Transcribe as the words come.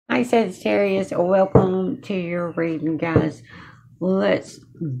Hi, Sagittarius. Welcome to your reading, guys. Let's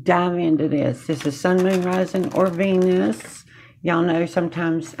dive into this. This is Sun, Moon, Rising, or Venus. Y'all know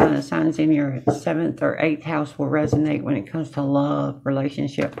sometimes signs in your 7th or 8th house will resonate when it comes to love,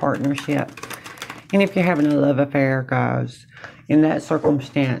 relationship, partnership. And if you're having a love affair, guys, in that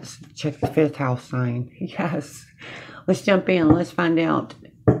circumstance, check the 5th house sign. Yes. Let's jump in. Let's find out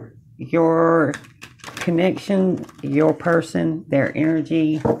your connection, your person, their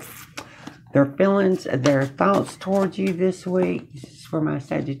energy, their feelings, their thoughts towards you this week. This is for my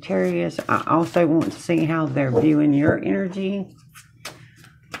Sagittarius. I also want to see how they're viewing your energy.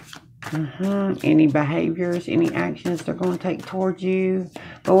 Any behaviors, any actions they're going to take towards you.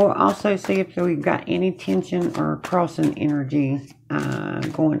 But we'll also see if we've got any tension or crossing energy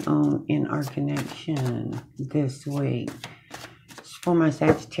going on in our connection this week. For my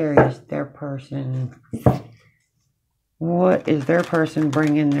Sagittarius, their person, what is their person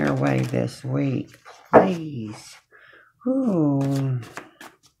bringing their way this week? Please. Ooh.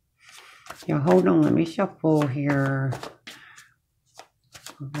 Yeah, hold on. Let me shuffle here.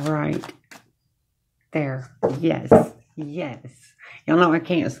 Right there. Yes. Yes. Y'all know I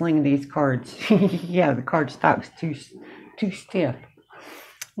can't sling these cards. Yeah, the card stock's too stiff.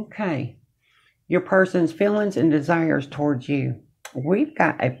 Okay. Your person's feelings and desires towards you. We've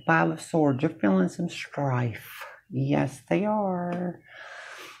got a 5 of Swords. You're feeling some strife. Yes, they are.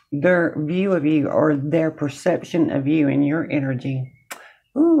 Their view of you or their perception of you and your energy.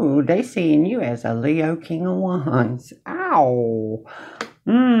 Ooh, they seeing you as a Leo, King of Wands. Ow.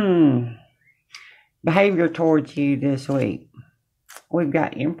 Behavior towards you this week. We've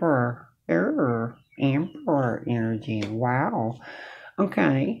got Emperor. Emperor energy. Wow.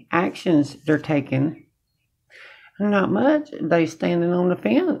 Okay. Actions they're taking. Not much. They standing on the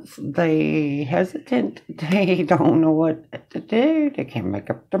fence. They hesitant. They don't know what to do. They can't make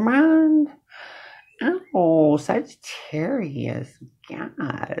up their mind. Oh, Sagittarius,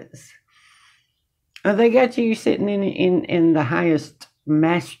 guys. They got you sitting in the highest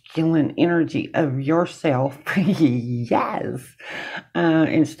masculine energy of yourself. Yes.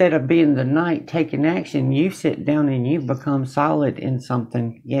 Instead of being the knight taking action, you sit down and you become solid in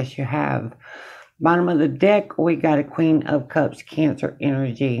something. Yes, you have. Bottom of the deck, we got a Queen of Cups, Cancer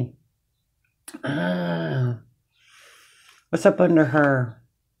energy. What's up under her?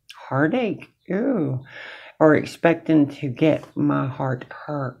 Heartache. Ooh. Or expecting to get my heart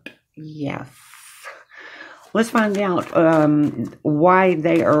hurt. Yes. Let's find out why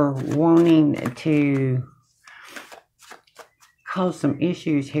they are wanting to cause some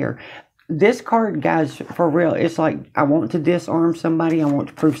issues here. This card, guys, for real, it's like, I want to disarm somebody. I want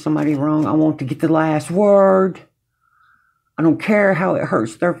to prove somebody wrong. I want to get the last word. I don't care how it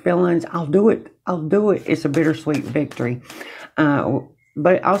hurts their feelings. I'll do it. I'll do it. It's a bittersweet victory.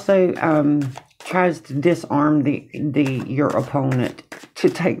 But it also tries to disarm your opponent to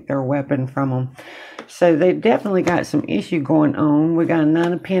take their weapon from them. So they definitely got some issue going on. We got a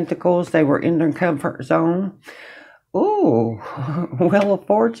 9 of Pentacles. They were in their comfort zone. Ooh, Wheel of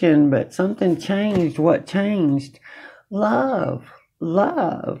Fortune, but something changed. What changed? Love.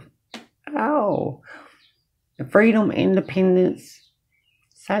 Love. Oh. Freedom, independence.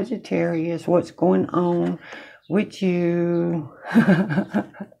 Sagittarius, what's going on with you?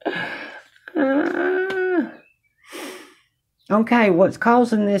 Okay, what's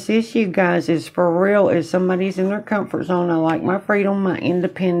causing this issue, guys, is for real, is somebody's in their comfort zone. I like my freedom, my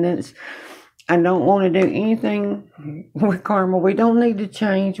independence. I don't want to do anything with karma. We don't need to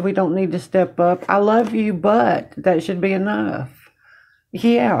change. We don't need to step up. I love you, but that should be enough.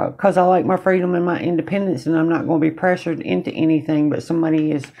 Yeah, because I like my freedom and my independence, and I'm not going to be pressured into anything, but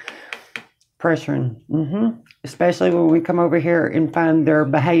somebody is pressuring. Especially when we come over here and find their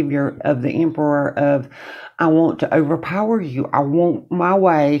behavior of the Emperor of, I want to overpower you. I want my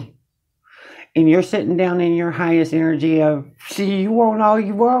way. And you're sitting down in your highest energy of, see, you want all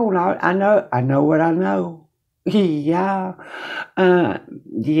you want. I know what I know. Yeah.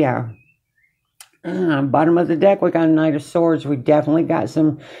 Yeah. Bottom of the deck, we got a Knight of Swords. We definitely got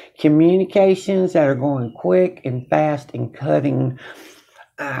some communications that are going quick and fast and cutting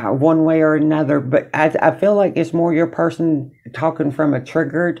one way or another. But I feel like it's more your person talking from a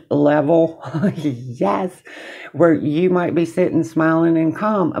triggered level. Yes. Where you might be sitting smiling and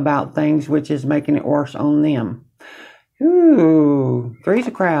calm about things, which is making it worse on them. Ooh, three's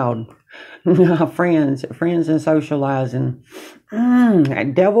a crowd. friends and socializing. A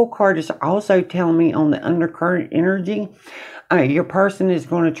Devil card is also telling me on the undercurrent energy, your person is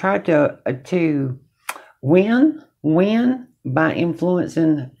going to try to win by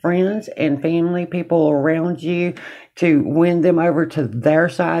influencing friends and family, people around you to win them over to their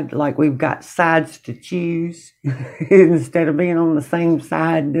side, like we've got sides to choose. Instead of being on the same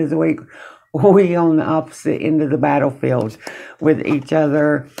side this week, we on the opposite end of the battlefield with each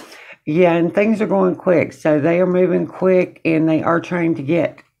other. Yeah, and things are going quick. So they are moving quick, and they are trying to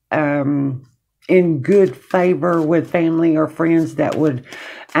get in good favor with family or friends that would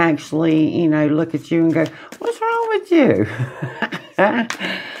actually, look at you and go, "What's wrong with you?"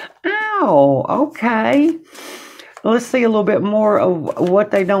 Ow, okay. Let's see a little bit more of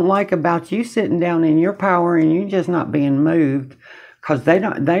what they don't like about you sitting down in your power and you just not being moved, because they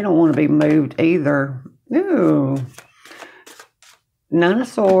don't want to be moved either. Ooh. 9 of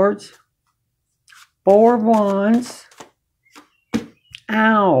Swords, 4 of Wands.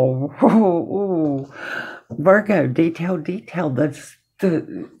 Ow. Ooh. Virgo, detail. That's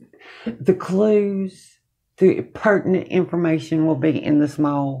the clues, the pertinent information will be in the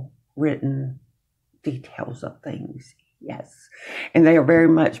small written details of things. Yes. And they are very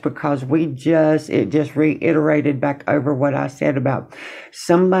much, because it just reiterated back over what I said about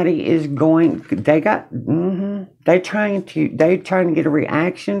somebody is going, they're trying to get a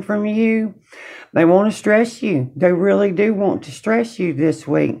reaction from you. They want to stress you. They really do want to stress you this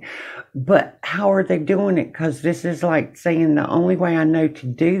week. But how are they doing it? Because this is like saying the only way I know to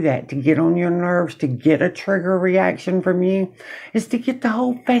do that, to get on your nerves, to get a trigger reaction from you, is to get the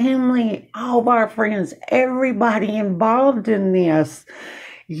whole family, all of our friends, everybody involved in this.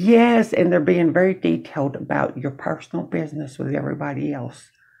 Yes, and they're being very detailed about your personal business with everybody else.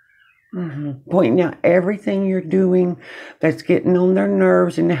 Pointing out everything you're doing that's getting on their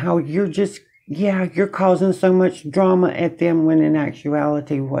nerves, and how you're you're causing so much drama at them, when in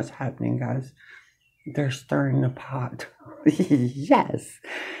actuality, what's happening, guys? They're stirring the pot. Yes,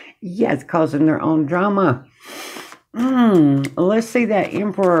 causing their own drama. Let's see that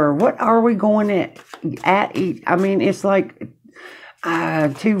Emperor. What are we going at each? I mean, it's like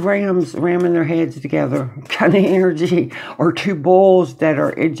 2 rams ramming their heads together kind of energy, or 2 bulls that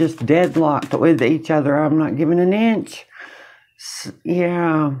are just deadlocked with each other. I'm not giving an inch.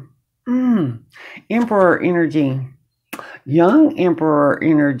 Yeah. Emperor energy. Young Emperor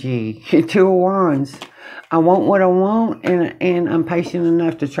energy. 2 of Wands. I want what I want, and I'm patient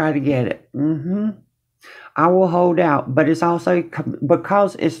enough to try to get it. I will hold out, but it's also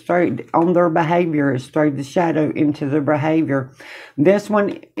because it's straight on their behavior. It's straight the shadow into their behavior. This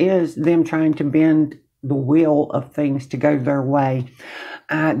one is them trying to bend the wheel of things to go their way.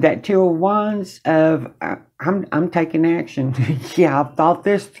 That 2 of Wands of I'm taking action. Yeah, I've thought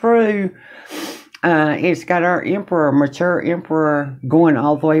this through. It's got our Emperor, mature Emperor, going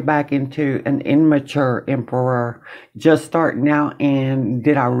all the way back into an immature Emperor, just starting out. And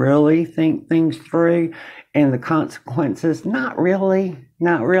did I really think things through? And the consequences? Not really,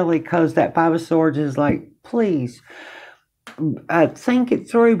 because that 5 of Swords is like, please, think it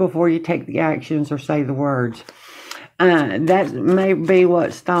through before you take the actions or say the words. That may be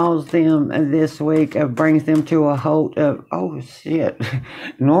what stalls them this week, brings them to a halt of, oh shit,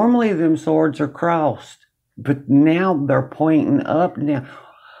 normally them swords are crossed, but now they're pointing up now.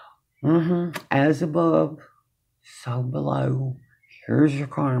 As above, so below. Here's your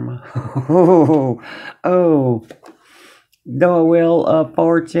karma. Oh, the Wheel of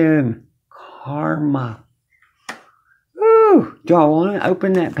Fortune. Karma. Ooh, do I want to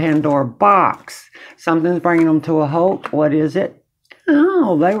open that Pandora box? Something's bringing them to a halt. What is it?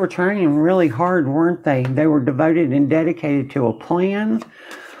 Oh, they were trying really hard, weren't they? They were devoted and dedicated to a plan,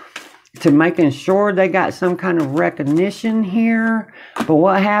 to making sure they got some kind of recognition here. But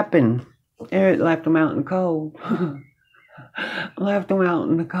what happened? It left them out in the cold. Left them out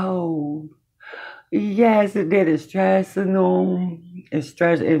in the cold. Yes, it did. It's stressing them. It's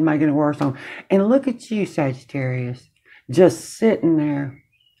making it worse on them. And look at you, Sagittarius. Just sitting there,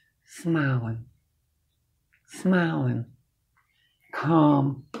 smiling,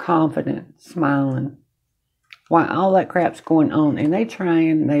 calm, confident, smiling, while all that crap's going on, and they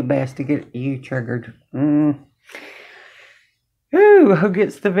trying their best to get you triggered. Ooh, who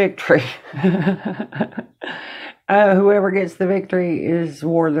gets the victory? Whoever gets the victory is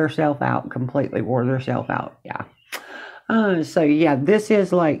wore theirself out, completely wore theirself out. Yeah. So yeah, this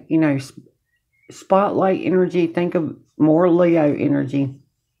is like, spotlight energy. Think of more Leo energy.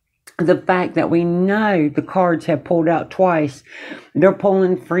 The fact that we know the cards have pulled out twice. They're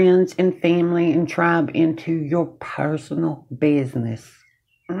pulling friends and family and tribe into your personal business.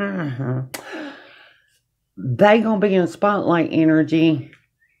 They gonna be in spotlight energy.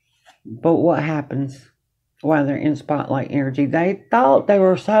 But what happens while they're in spotlight energy? They thought they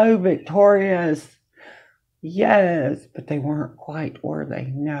were so victorious. Yes, but they weren't quite, were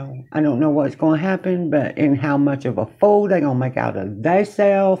they? No. I don't know what's going to happen, but and how much of a fool they're going to make out of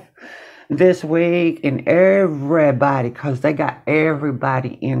themselves this week, and everybody, because they got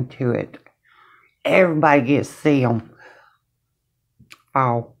everybody into it. Everybody gets to see them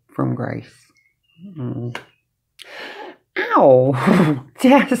fall from grace. Ow!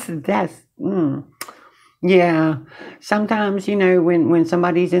 Yeah. Sometimes, you know, when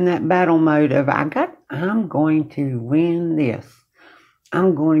somebody's in that battle mode of, I'm going to win this.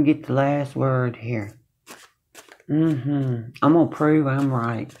 I'm going to get the last word here. I'm going to prove I'm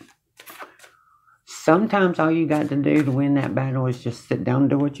right. Sometimes all you got to do to win that battle is just sit down and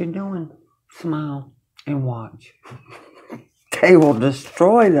do what you're doing. Smile and watch. They will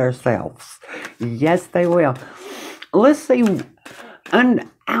destroy themselves. Yes, they will. Let's see.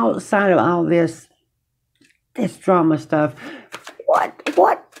 And outside of all this drama stuff, what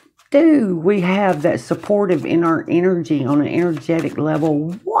do we have that's supportive in our energy on an energetic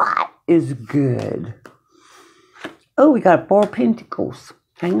level? What is good? Oh, we got 4 Pentacles.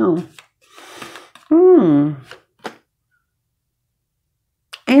 Hang on.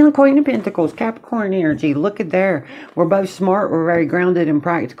 And the Queen of Pentacles, Capricorn energy. Look at there. We're both smart. We're very grounded and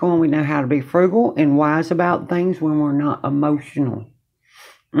practical. And we know how to be frugal and wise about things when we're not emotional.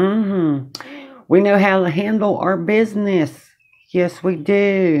 We know how to handle our business. Yes, we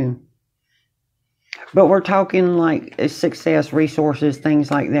do. But we're talking like success, resources,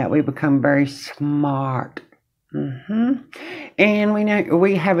 things like that. We become very smart. And we know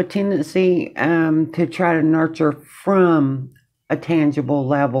we have a tendency to try to nurture from a tangible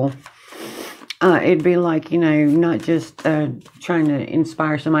level. It'd be like, you know, not just trying to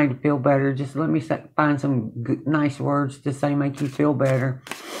inspire somebody to feel better. Just let me find some good, nice words to say make you feel better.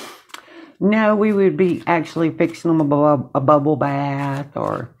 No, we would be actually fixing them a bubble bath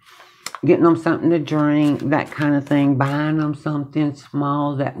or getting them something to drink, that kind of thing. Buying them something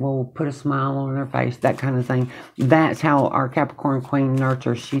small that will put a smile on their face, that kind of thing. That's how our Capricorn Queen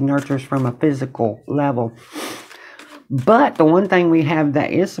nurtures. She nurtures from a physical level. But the one thing we have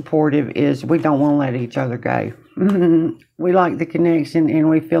that is supportive is we don't want to let each other go. We like the connection and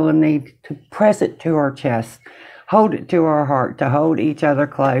we feel a need to press it to our chest, hold it to our heart, to hold each other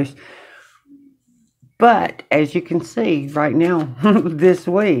close. But as you can see right now, this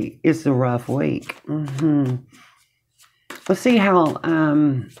week is a rough week. Let's see how,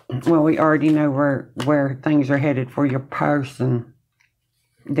 well, we already know where things are headed for your person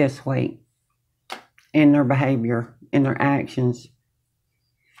this week. And their behavior and their actions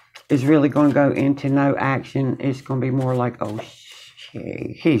is really going to go into no action. It's going to be more like, oh,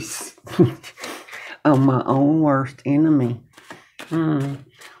 shit, he's my own worst enemy.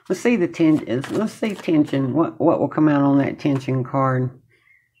 Let's see the tension. Let's see tension. What will come out on that tension card?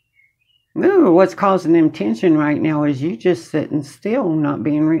 Ooh, what's causing them tension right now is you just sitting still, not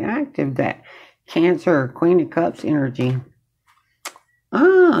being reactive. That Cancer, Queen of Cups energy.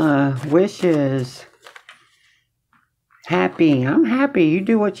 Wishes. Happy. I'm happy. You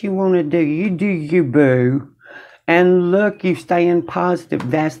do what you want to do. You do you, boo. And look, you staying positive.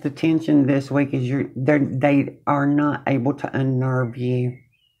 That's the tension this week is they are not able to unnerve you.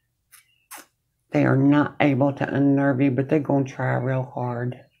 They are not able to unnerve you, but they're going to try real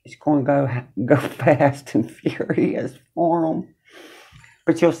hard. It's going to go fast and furious for them.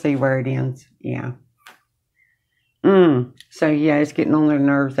 But you'll see where it ends. Yeah. So, yeah, it's getting on their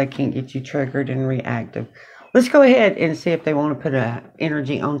nerves. They can't get you triggered and reactive. Let's go ahead and see if they want to put an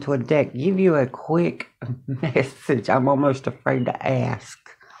energy onto a deck. Give you a quick message. I'm almost afraid to ask.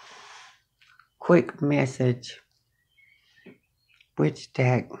 Quick message. Which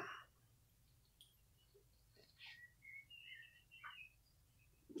deck?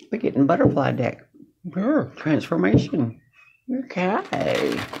 We're getting butterfly deck. Transformation.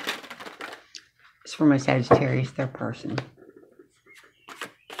 Okay. It's from a Sagittarius, their person.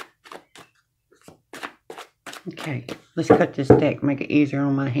 Okay, let's cut this deck, make it easier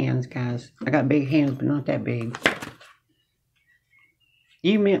on my hands, guys. I got big hands, but not that big.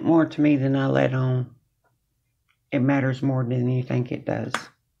 You meant more to me than I let on. It matters more than you think it does.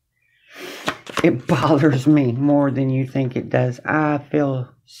 It bothers me more than you think it does. I feel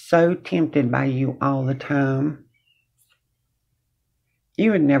so tempted by you all the time.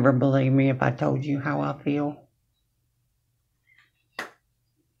 You would never believe me if I told you how I feel.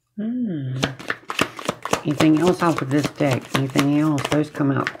 Anything else off of this deck? Anything else? Those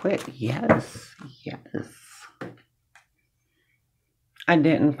come out quick. Yes. Yes. I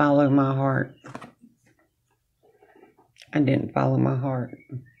didn't follow my heart. I didn't follow my heart.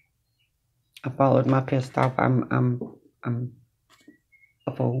 I followed my pissed off. I'm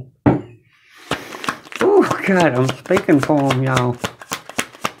a fool. Ooh, God, I'm speaking for them, y'all.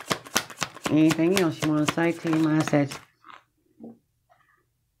 Anything else you want to say to you, my Sag?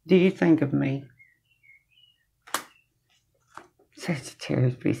 Do you think of me?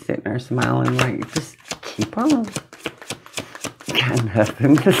 Sagittarius be sitting there smiling like, just keep on. Got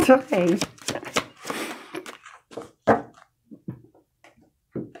nothing to say.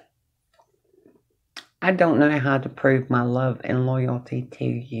 I don't know how to prove my love and loyalty to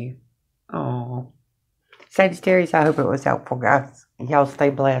you. Oh, Sagittarius, I hope it was helpful, guys. Y'all stay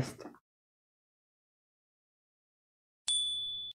blessed.